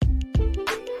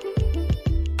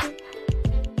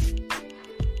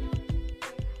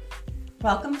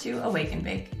Welcome to Awake and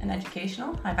Bake, an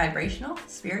educational, high vibrational,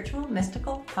 spiritual,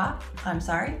 mystical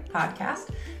podcast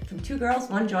from two girls,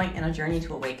 one joint, and a journey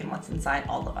to awaken what's inside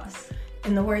all of us.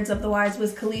 In the words of the wise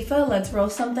Wiz Khalifa, let's roll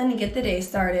something to get the day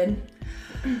started.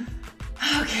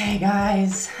 Okay,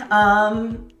 guys.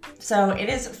 So it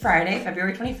is Friday,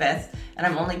 February 25th, and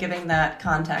I'm only giving that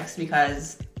context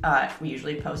because we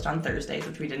usually post on Thursdays,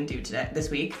 which we didn't do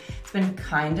this week. It's been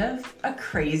kind of a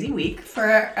crazy week.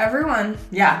 For everyone.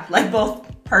 Yeah, like both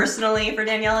personally for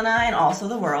Danielle and I, and also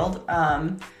the world.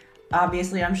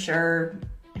 Obviously, I'm sure,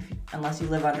 unless you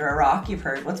live under a rock, you've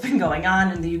heard what's been going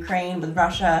on in the Ukraine with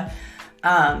Russia.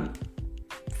 I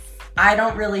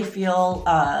don't really feel,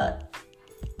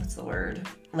 what's the word?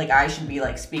 Like I should be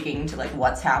like speaking to like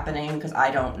what's happening because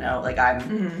I don't know. Like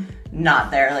I'm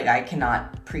not there. Like I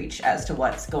cannot preach as to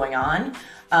what's going on.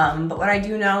 But what I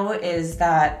do know is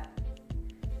that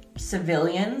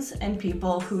civilians and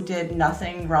people who did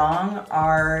nothing wrong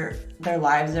their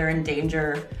lives are in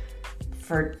danger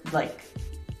for like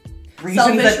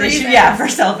reasons that they should, for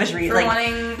selfish reasons, for like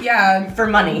wanting, for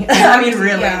money. I mean,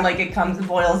 really, like it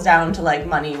boils down to like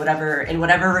money, whatever, in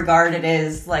whatever regard it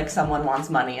is, like someone wants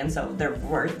money, and so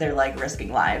they're like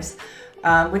risking lives,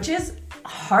 which is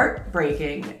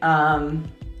heartbreaking.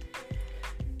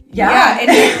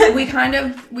 And we kind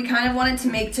of wanted to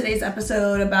make today's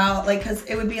episode about like, because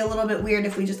it would be a little bit weird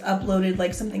if we just uploaded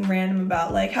like something random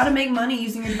about like how to make money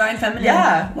using your divine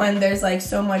feminine when there's like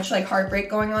so much like heartbreak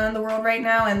going on in the world right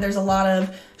now, and there's a lot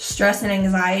of stress and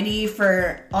anxiety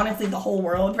for honestly the whole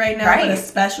world right now, but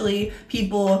especially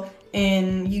people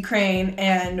in Ukraine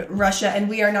and Russia. And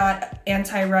we are not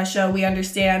anti-Russia. We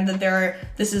understand that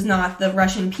this is not the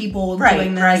Russian people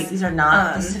doing this. Right, these are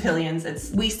not the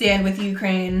civilians. We stand with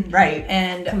Ukraine. Right.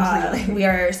 And we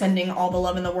are sending all the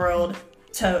love in the world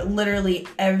to literally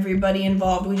everybody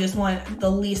involved. We just want the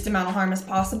least amount of harm as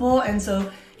possible. And so,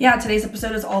 today's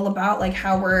episode is all about like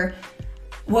how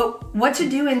what to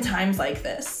do in times like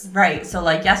this. Right. So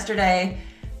like yesterday,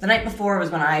 the night before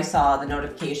was when I saw the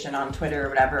notification on Twitter or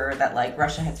whatever that like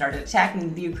Russia had started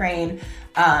attacking the Ukraine,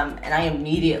 and I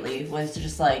immediately was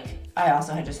just like, I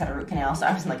also had just had a root canal, so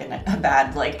I was in like a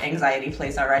bad like anxiety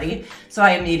place already. So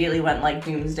I immediately went like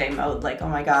doomsday mode, like, oh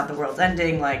my god, the world's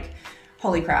ending, like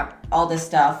holy crap, all this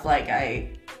stuff. Like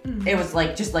it was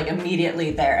like just like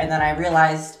immediately there, and then I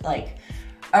realized like,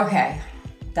 okay,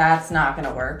 that's not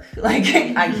gonna work. Like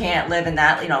I can't live in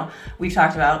that, we've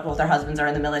talked about both our husbands are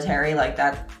in the military, like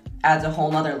that adds a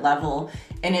whole nother level,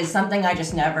 and is something I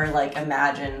just never like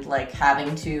imagined like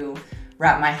having to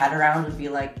wrap my head around would be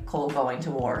like Cole going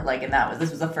to war. Like, and this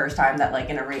was the first time that like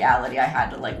in a reality I had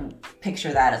to like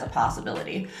picture that as a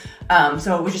possibility.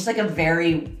 So it was just like a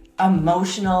very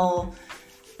emotional,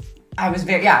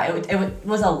 it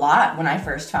was a lot when I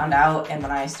first found out, and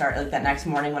when I started like that next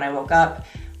morning when I woke up.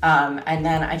 And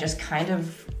then I just kind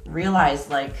of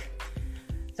realized like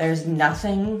there's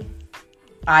nothing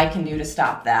I can do to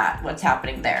stop that, what's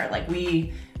happening there. Like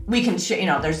we can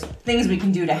there's things we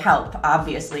can do to help,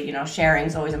 obviously, sharing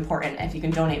is always important. If you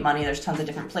can donate money, there's tons of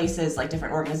different places, like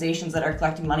different organizations that are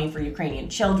collecting money for Ukrainian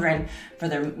children, for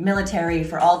their military,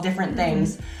 for all different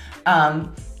things.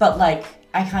 But like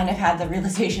I kind of had the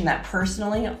realization that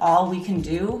personally all we can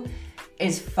do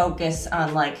is focus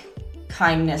on like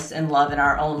kindness and love in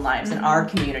our own lives and our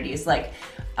communities. Like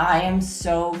I am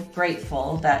so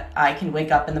grateful that I can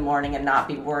wake up in the morning and not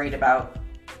be worried about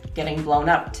getting blown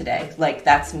up today. Like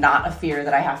that's not a fear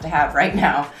that I have to have right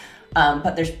now.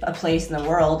 But there's a place in the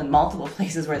world and multiple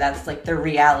places where that's like the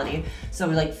reality. So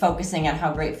we're like focusing on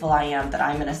how grateful I am that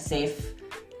I'm in a safe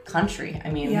country. I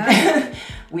mean,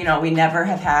 we never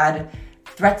have had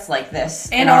threats like this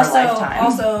in our lifetime.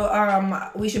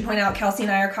 Also, we should point out Kelsey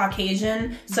and I are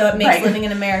Caucasian, so it makes living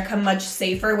in America much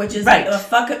safer, which is like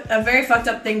a very fucked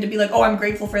up thing to be like, oh, I'm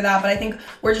grateful for that. But I think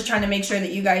we're just trying to make sure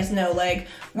that you guys know, like,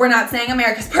 we're not saying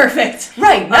America's perfect.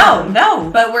 Right,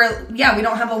 no. But we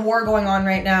don't have a war going on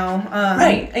right now.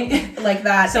 Like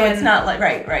that. So it's not like,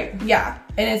 right. Yeah.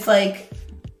 And it's like,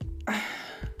 I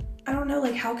don't know,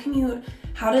 like, how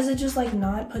does it just like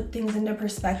not put things into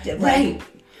perspective?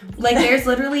 Like there's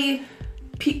literally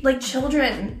like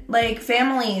children, like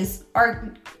families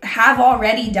have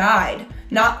already died.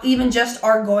 Not even just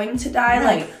are going to die,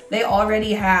 like they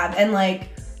already have. And like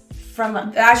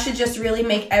that should just really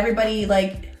make everybody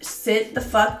like sit the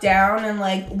fuck down and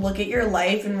like look at your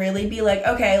life and really be like,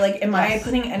 okay, like am I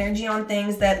putting energy on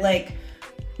things that like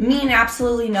mean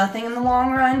absolutely nothing in the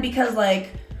long run? Because like,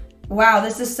 wow,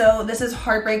 this is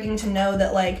heartbreaking to know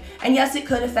that like, and yes, it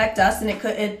could affect us, and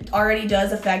it already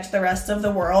does affect the rest of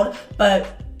the world,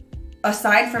 but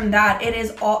aside from that, it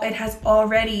has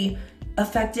already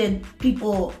affected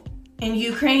people in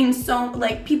Ukraine, so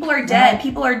like people are dead,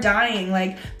 people are dying,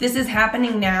 like this is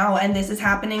happening now, and this is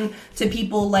happening to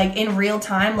people like in real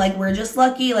time. Like we're just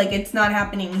lucky, like it's not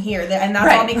happening here, and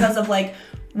that's all because of like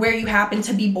where you happen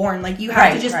to be born. Like you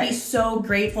have to just be so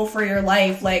grateful for your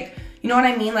life. Like, you know what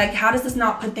I mean? Like, how does this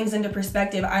not put things into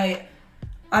perspective?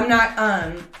 I'm not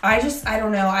I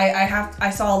don't know. I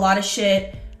saw a lot of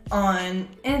shit on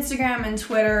Instagram and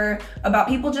Twitter about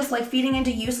people just like feeding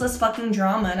into useless fucking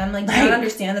drama, and I'm like, do you not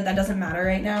understand that doesn't matter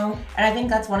right now? And I think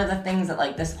that's one of the things that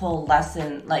like this whole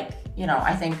lesson, like, you know,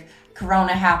 I think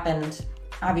Corona happened,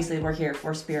 obviously we're here,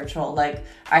 we're spiritual, like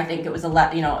I think it was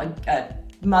a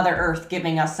Mother Earth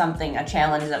giving us something, a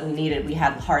challenge that we needed. We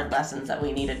had hard lessons that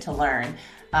we needed to learn.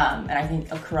 And I think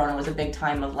Corona was a big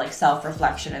time of like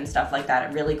self-reflection and stuff like that.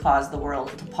 It really caused the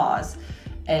world to pause.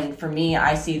 And for me,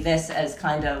 I see this as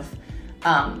kind of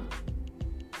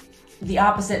the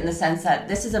opposite, in the sense that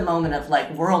this is a moment of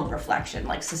like world reflection,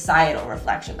 like societal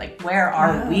reflection. Like, where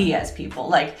are we as people?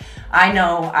 Like, I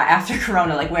know after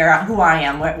Corona, like who I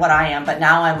am, what I am, but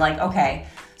now I'm like, okay,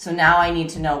 so now I need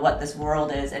to know what this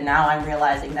world is. And now I'm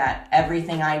realizing that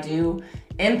everything I do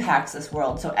impacts this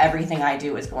world. So everything I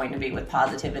do is going to be with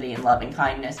positivity and love and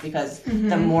kindness, because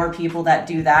the more people that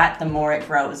do that, the more it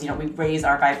grows. You know, we raise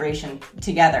our vibration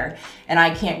together, and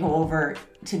I can't go over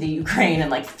to the Ukraine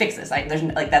and like fix this. Like there's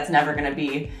like, that's never going to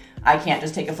be, I can't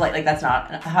just take a flight. Like that's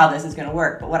not how this is going to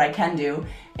work. But what I can do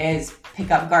is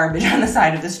pick up garbage on the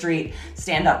side of the street,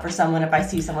 stand up for someone if I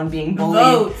see someone being bullied.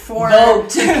 Vote for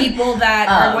the people that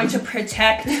are going to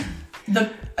protect the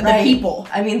people.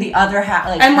 I mean, the other half.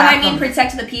 Like, and when I mean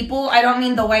protect the people, I don't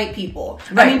mean the white people.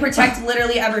 I mean protect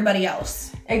literally everybody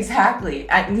else. Exactly.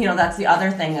 You know, that's the other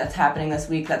thing that's happening this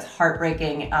week that's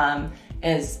heartbreaking,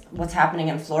 is what's happening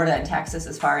in Florida and Texas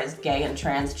as far as gay and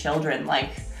trans children. Like,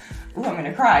 ooh, I'm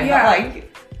gonna cry. Yeah. But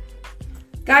like,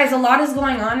 guys, a lot is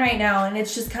going on right now, and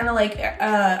it's just kind of like,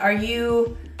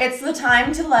 it's the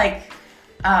time to like,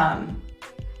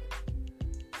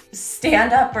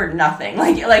 stand up or nothing.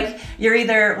 Like you're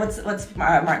either, what's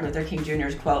Martin Luther King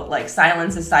Jr.'s quote? Like,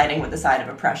 silence is siding with the side of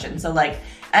oppression. So like,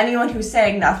 anyone who's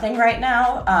saying nothing right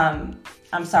now,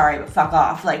 I'm sorry, but fuck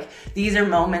off. Like, these are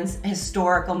moments,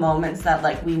 historical moments, that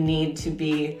like we need to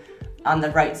be on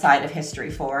the right side of history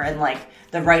for. And like,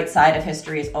 the right side of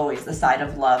history is always the side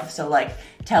of love. So like,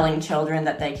 telling children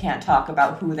that they can't talk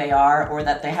about who they are, or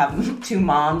that they have two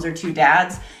moms or two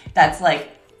dads, that's like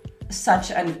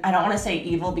such an, I don't want to say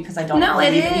evil, because I don't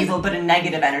believe in evil, but a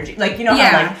negative energy. Like, you know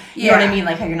how like, you know what I mean?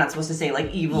 Like how you're not supposed to say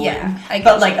like evil,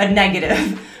 but like a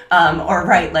negative, or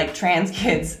like trans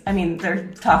kids. I mean, they're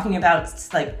talking about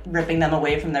like ripping them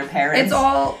away from their parents. It's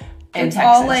all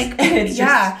like,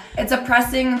 it's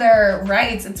oppressing their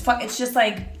rights. It's just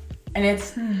like, and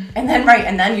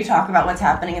then you talk about what's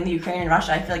happening in the Ukraine and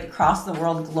Russia. I feel like across the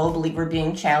world, globally, we're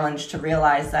being challenged to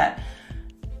realize that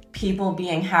people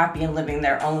being happy and living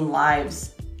their own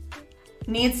lives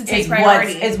needs to take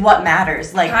priority. Is what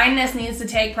matters. Like, kindness needs to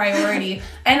take priority.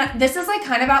 And this is like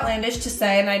kind of outlandish to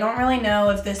say, and I don't really know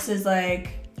if this is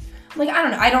like I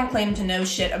don't know. I don't claim to know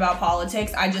shit about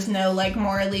politics. I just know like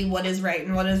morally what is right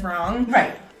and what is wrong.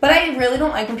 Right. But I really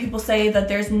don't like when people say that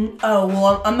there's,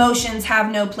 emotions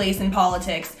have no place in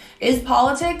politics. Is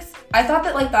politics? I thought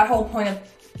that like that whole point of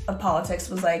politics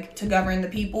was like to govern the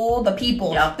people the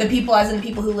people as in the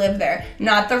people who live there,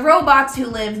 not the robots who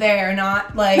live there,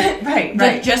 not like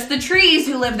just the trees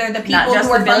who live there, the people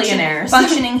who are billionaires,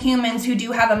 functioning humans who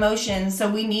do have emotions. So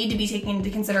we need to be taking into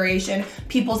consideration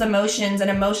people's emotions and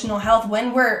emotional health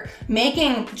when we're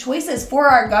making choices for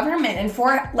our government and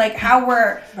for like how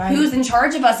we're who's in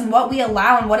charge of us and what we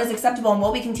allow and what is acceptable and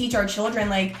what we can teach our children.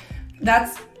 Like,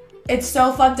 it's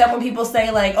so fucked up when people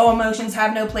say like, oh, emotions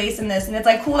have no place in this, and it's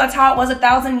like, cool, that's how it was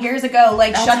 1,000 years ago.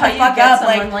 Like, shut the fuck up.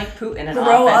 Like Putin in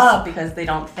office, because they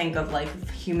don't think of like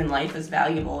human life as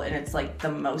valuable, and it's like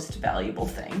the most valuable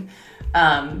thing.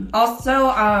 I'm on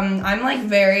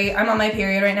my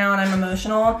period right now, and I'm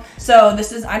emotional. So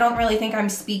I don't really think I'm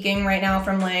speaking right now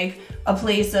from like a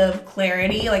place of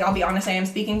clarity. Like, I'll be honest, I am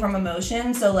speaking from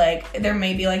emotion. So like, there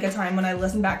may be like a time when I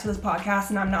listen back to this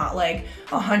podcast and I'm not like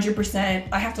 100%.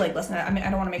 I have to like listen to it. I mean, I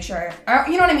don't want to make sure,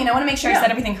 you know what I mean? I want to make sure I said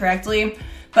everything correctly.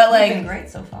 But like, you've been great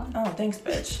so far. Oh, thanks,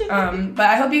 bitch. But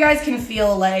I hope you guys can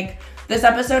feel like this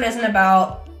episode isn't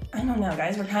about, I don't know,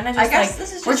 guys. We're kind of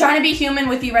just we're trying to be human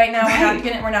with you right now.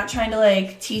 We're not trying to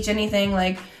like teach anything.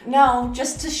 Like, no,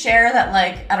 just to share that,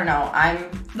 like, I don't know.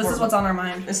 This is what's on our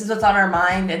mind. This is what's on our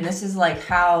mind, and this is like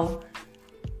how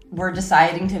we're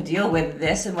deciding to deal with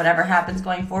this and whatever happens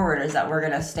going forward. Is that we're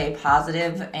gonna stay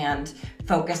positive and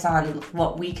focus on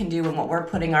what we can do and what we're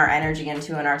putting our energy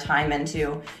into and our time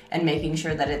into, and making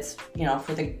sure that it's, you know,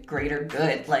 for the greater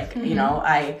good. Like, you know,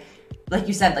 like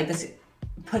you said, like this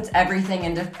puts everything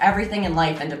in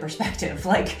life into perspective.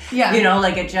 Like, you know,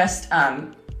 like it just,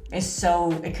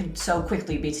 it could so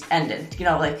quickly be ended, you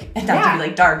know, like, not to be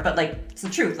like dark, but like it's the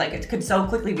truth. Like it could so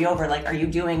quickly be over. Like, are you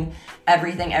doing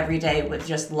everything every day with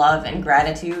just love and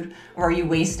gratitude, or are you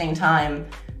wasting time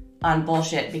on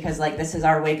bullshit because like this is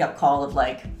our wake up call of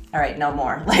like, all right, no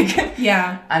more. Like,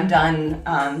 I'm done.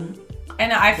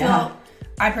 And I feel,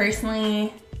 I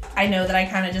personally, I know that I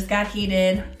kind of just got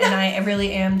heated, and I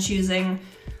really am choosing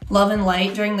love and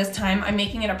light during this time. I'm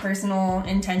making it a personal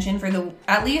intention for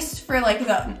at least for like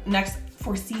the next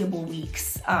foreseeable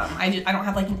weeks. I don't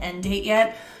have like an end date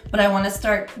yet, but I want to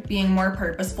start being more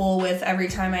purposeful with every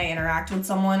time I interact with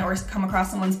someone or come across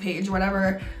someone's page or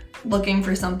whatever, looking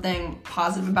for something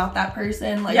positive about that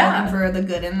person, like looking for the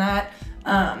good in that.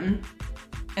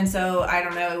 And so I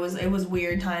don't know, it was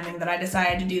weird timing that I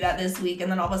decided to do that this week, and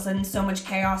then all of a sudden so much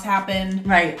chaos happened.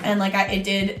 Right. And like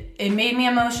it made me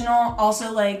emotional.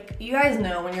 Also, like, you guys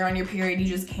know when you're on your period you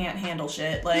just can't handle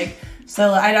shit. Like,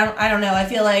 so I don't know. I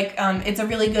feel like it's a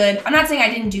really good, I'm not saying I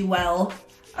didn't do well.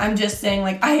 I'm just saying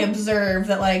like I observed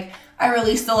that like I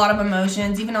released a lot of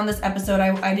emotions. Even on this episode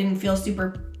I didn't feel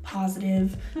super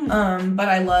positive. But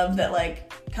I love that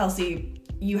like Kelsey,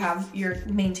 you're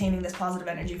maintaining this positive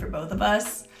energy for both of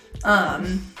us,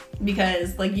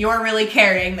 because like you're really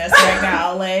carrying this right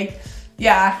now. Like,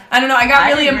 I don't know, I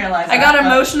got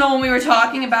emotional when we were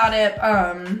talking about it,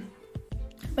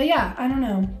 but I don't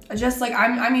know, just like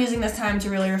I'm using this time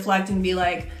to really reflect and be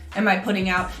like, not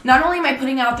only am I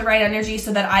putting out the right energy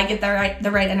so that I get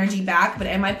the right energy back, but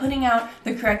am I putting out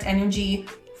the correct energy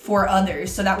for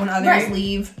others, so that when others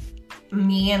leave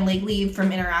me and like leave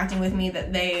from interacting with me,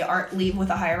 that they leave with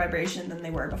a higher vibration than they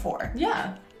were before.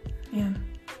 Yeah.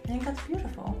 I think that's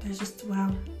beautiful.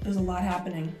 There's a lot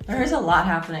happening. There is a lot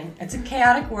happening. It's a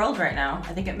chaotic world right now.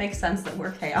 I think it makes sense that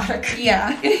we're chaotic.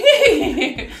 Yeah.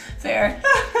 Fair.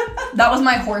 That was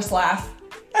my horse laugh.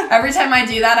 Every time I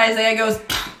do that, Isaiah goes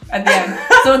at the end.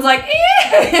 So it's like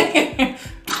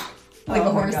like a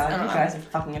horse. God, you guys are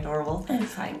fucking adorable.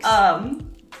 Thanks.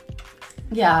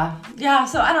 Yeah,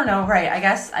 so I don't know, right, I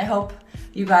guess I hope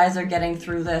you guys are getting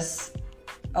through this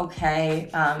okay.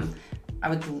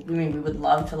 We would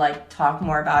love to like talk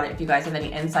more about it if you guys have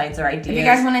any insights or ideas. If you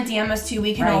guys want to DM us too,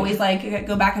 we can always like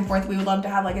go back and forth. We would love to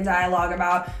have like a dialogue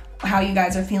about how you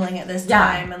guys are feeling at this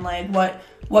time and like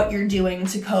what you're doing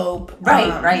to cope.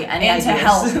 Right. Any and ideas. to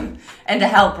help. And to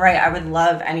help, right. I would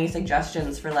love any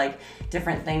suggestions for like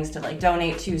different things to like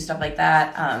donate to, stuff like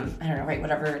that. I don't know, right,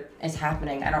 whatever is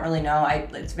happening. I don't really know.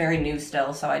 It's very new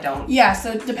still, so I don't. Yeah,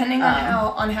 so depending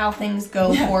on how things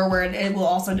go forward, it will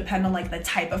also depend on like the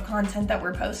type of content that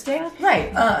we're posting.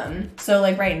 Right. So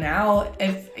like right now,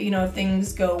 if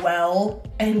things go well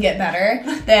and get better,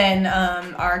 then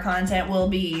our content will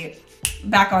be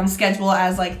back on schedule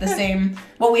as like the same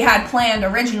what we had planned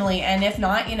originally, and if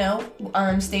not,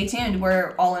 stay tuned.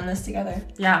 We're all in this together.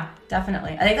 Yeah,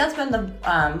 definitely. I think that's been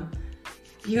the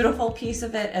beautiful piece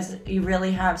of it, is you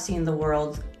really have seen the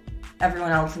world,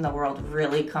 everyone else in the world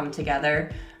really come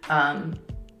together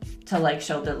to like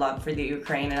show their love for the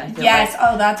Ukraine. And I feel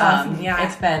that's awesome. Yeah,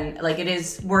 it's been like, it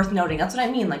is worth noting. That's what I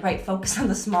mean. Like, right, focus on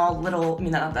the small little, I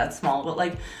mean, not that small, but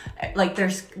like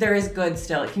there is good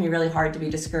still. It can be really hard to be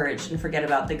discouraged and forget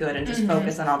about the good and just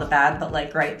focus on all the bad. But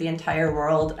like, right, the entire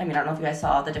world, I mean, I don't know if you guys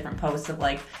saw the different posts of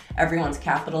like everyone's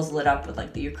capitals lit up with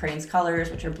like the Ukraine's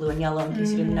colors, which are blue and yellow, in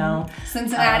case you didn't know.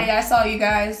 Cincinnati, I saw you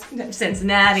guys.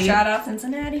 Cincinnati. Shout out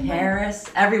Cincinnati.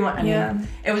 Paris. Everyone. I mean,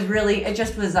 it was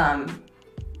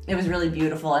really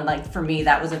beautiful. And like, for me,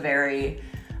 that was a very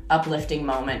uplifting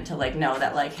moment to like know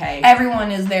that like, hey,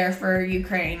 everyone is there for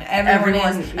Ukraine.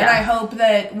 Everyone is. And I hope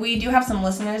that we do have some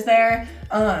listeners there.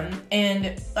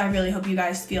 And I really hope you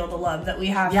guys feel the love that we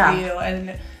have for you.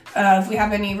 And if we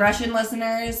have any Russian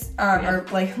listeners, or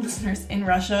like listeners in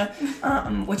Russia,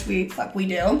 which we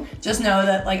do, just know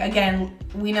that like, again,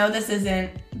 we know this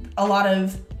isn't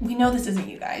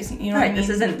you guys. You know what I mean? This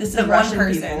is the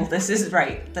Russian people. This is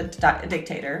the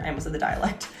dictator. I almost said the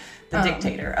dialect. The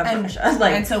dictator of Russia.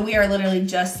 Like, and so we are literally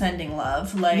just sending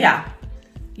love. Like, yeah.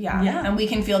 And we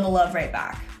can feel the love right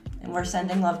back. And we're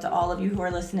sending love to all of you who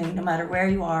are listening, no matter where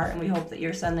you are. And we hope that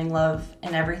you're sending love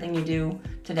in everything you do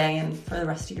today and for the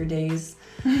rest of your days.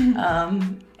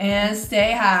 And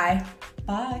stay high.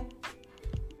 Bye.